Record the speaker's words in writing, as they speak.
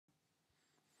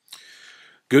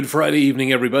Good Friday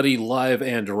evening, everybody. Live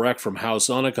and direct from House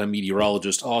Onek. I'm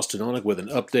meteorologist Austen Onek with an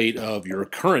update of your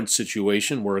current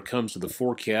situation where it comes to the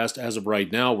forecast. As of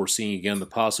right now, we're seeing again the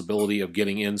possibility of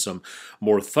getting in some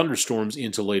more thunderstorms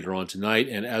into later on tonight.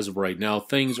 And as of right now,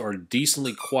 things are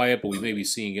decently quiet, but we may be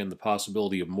seeing again the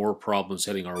possibility of more problems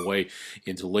heading our way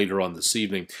into later on this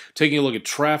evening. Taking a look at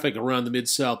traffic around the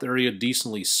Mid-South area,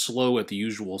 decently slow at the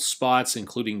usual spots,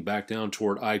 including back down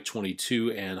toward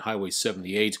I-22 and Highway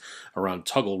 78 around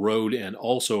Tuggle Road and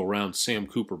also around Sam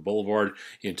Cooper Boulevard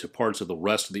into parts of the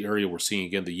rest of the area. We're seeing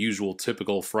again the usual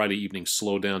typical Friday evening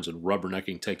slowdowns and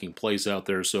rubbernecking taking place out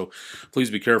there, so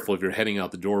please be careful if you're heading out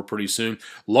the door pretty soon.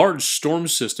 Large storm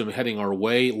system heading our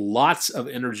way, lots of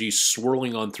energy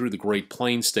swirling on through the Great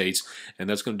Plains states, and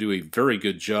that's going to do a very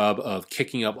good job of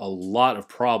kicking up a lot of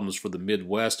problems for the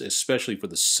Midwest, especially for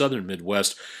the southern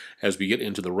Midwest, as we get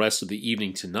into the rest of the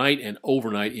evening tonight and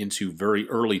overnight into very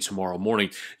early tomorrow morning.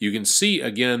 You can see,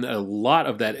 again, a lot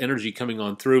of that energy coming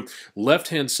on through.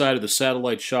 Left-hand side of the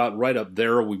satellite shot, right up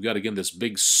there, we've got, again, this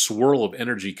big swirl of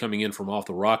energy coming in from off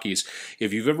the Rockies.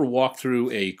 If you've ever walked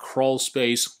through a crawl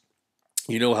space,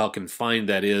 you know how confined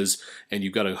that is, and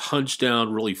you've got to hunch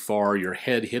down really far. Your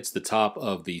head hits the top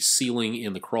of the ceiling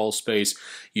in the crawl space.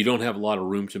 You don't have a lot of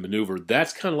room to maneuver.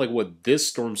 That's kind of like what this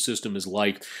storm system is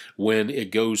like when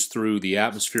it goes through the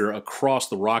atmosphere across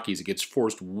the Rockies. It gets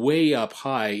forced way up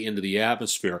high into the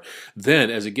atmosphere. Then,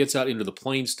 as it gets out into the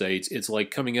plain states, it's like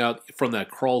coming out from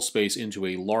that crawl space into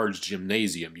a large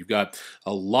gymnasium. You've got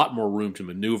a lot more room to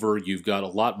maneuver. You've got a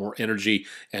lot more energy,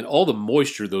 and all the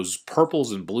moisture, those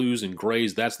purples and blues and grays,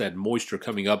 that's that moisture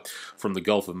coming up from the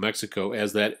Gulf of Mexico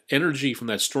as that energy from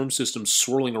that storm system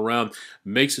swirling around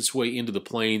makes its way into the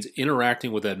plains,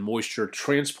 interacting with that moisture,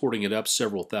 transporting it up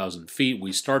several thousand feet.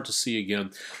 We start to see again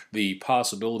the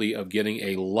possibility of getting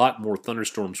a lot more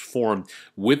thunderstorms formed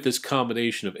with this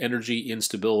combination of energy,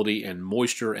 instability, and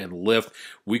moisture and lift.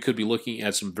 We could be looking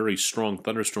at some very strong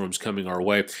thunderstorms coming our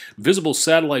way. Visible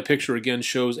satellite picture again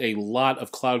shows a lot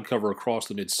of cloud cover across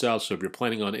the Mid-South, so if you're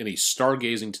planning on any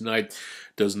stargazing tonight,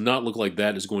 does not look like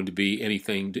that is going to be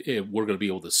anything we're going to be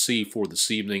able to see for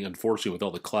this evening, unfortunately, with all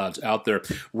the clouds out there.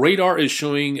 Radar is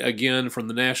showing, again, from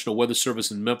the National Weather Service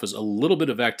in Memphis, a little bit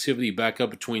of activity back up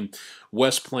between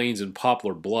West Plains and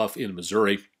Poplar Bluff in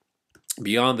Missouri.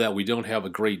 Beyond that, we don't have a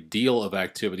great deal of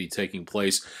activity taking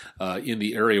place in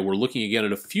the area. We're looking again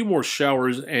at a few more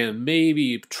showers and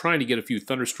maybe trying to get a few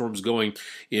thunderstorms going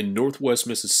in northwest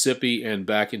Mississippi and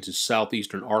back into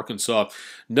southeastern Arkansas.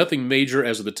 Nothing major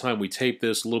as of the time we tape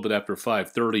this, a little bit after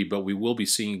 5:30, but we will be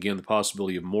seeing again the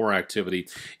possibility of more activity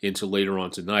into later on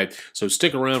tonight. So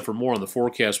stick around for more on the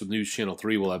forecast with News Channel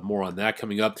 3. We'll have more on that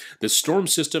coming up. The storm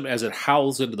system, as it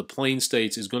howls into the plain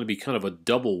states, is going to be kind of a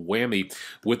double whammy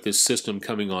with this system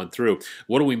coming on through.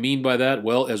 What do we mean by that?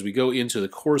 Well, as we go into the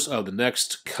course of the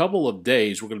next couple of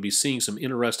days, we're going to be seeing some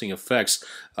interesting effects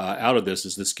out of this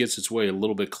as this gets its way a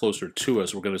little bit closer to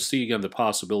us. We're going to see again the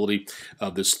possibility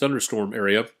of this thunderstorm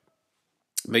area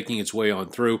making its way on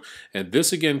through, and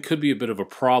this again could be a bit of a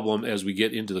problem as we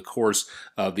get into the course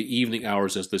of the evening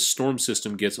hours as the storm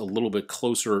system gets a little bit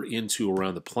closer into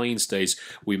around the plain states.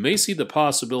 We may see the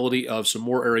possibility of some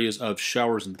more areas of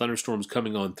showers and thunderstorms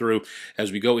coming on through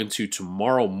as we go into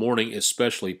tomorrow morning,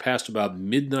 especially past about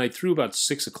midnight through about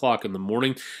 6 o'clock in the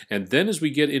morning, and then as we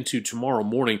get into tomorrow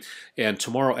morning and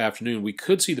tomorrow afternoon, we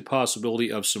could see the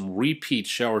possibility of some repeat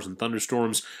showers and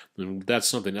thunderstorms, and that's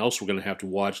something else we're going to have to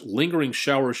watch. Lingering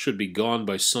showers should be gone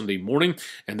by Sunday morning,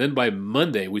 and then by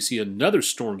Monday we see another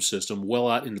storm system well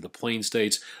out into the plain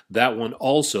states. That one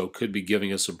also could be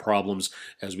giving us some problems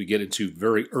as we get into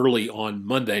very early on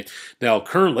Monday. Now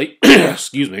currently,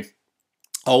 excuse me,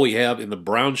 all we have in the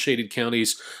brown shaded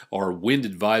counties are wind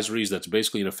advisories. That's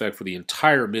basically in effect for the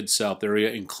entire Mid-South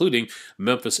area, including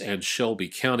Memphis and Shelby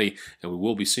County. And we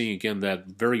will be seeing again that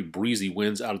very breezy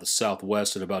winds out of the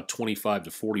southwest at about 25 to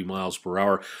 40 miles per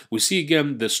hour. We see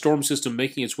again the storm system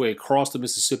making its way across the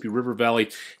Mississippi River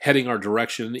Valley, heading our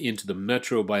direction into the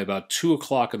metro by about 2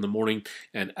 o'clock in the morning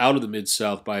and out of the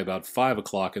Mid-South by about 5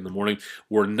 o'clock in the morning.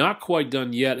 We're not quite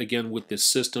done yet again with this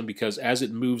system because as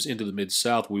it moves into the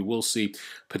Mid-South, we will see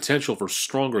potential for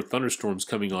stronger thunderstorms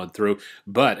coming on through.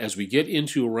 But as we get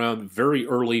into around very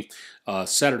early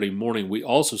Saturday morning, we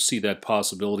also see that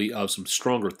possibility of some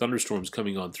stronger thunderstorms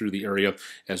coming on through the area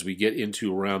as we get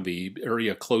into around the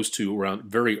area close to around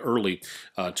very early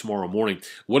tomorrow morning.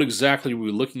 What exactly are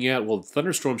we looking at? Well, the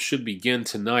thunderstorms should begin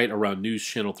tonight around News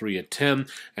Channel 3 at 10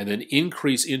 and then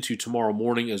increase into tomorrow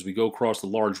morning as we go across the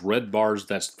large red bars.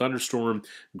 That's thunderstorm.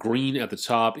 Green at the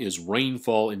top is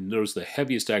rainfall, and notice the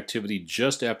heaviest activity just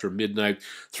just after midnight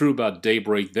through about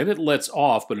daybreak. Then it lets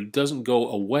off, but it doesn't go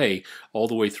away all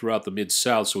the way throughout the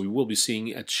mid-south, so we will be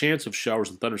seeing a chance of showers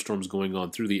and thunderstorms going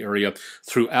on through the area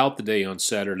throughout the day on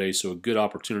Saturday, so a good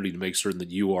opportunity to make certain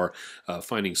that you are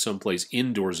finding someplace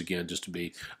indoors again just to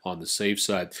be on the safe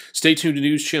side. Stay tuned to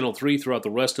News Channel 3 throughout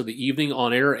the rest of the evening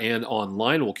on air and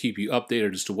online. We'll keep you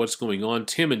updated as to what's going on.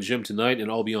 Tim and Jim tonight, and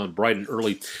I'll be on bright and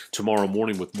early tomorrow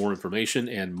morning with more information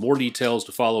and more details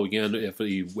to follow. Again, if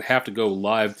you have to go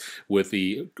live with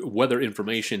the weather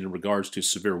information in regards to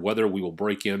severe weather, we will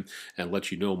break in and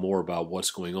let you know more about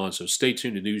what's going on. So stay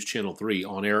tuned to News Channel 3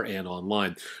 on air and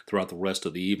online throughout the rest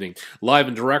of the evening. Live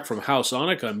and direct from House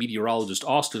Onek, I'm meteorologist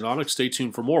Austen Onek. Stay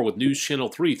tuned for more with News Channel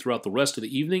 3 throughout the rest of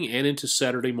the evening and into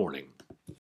Saturday morning.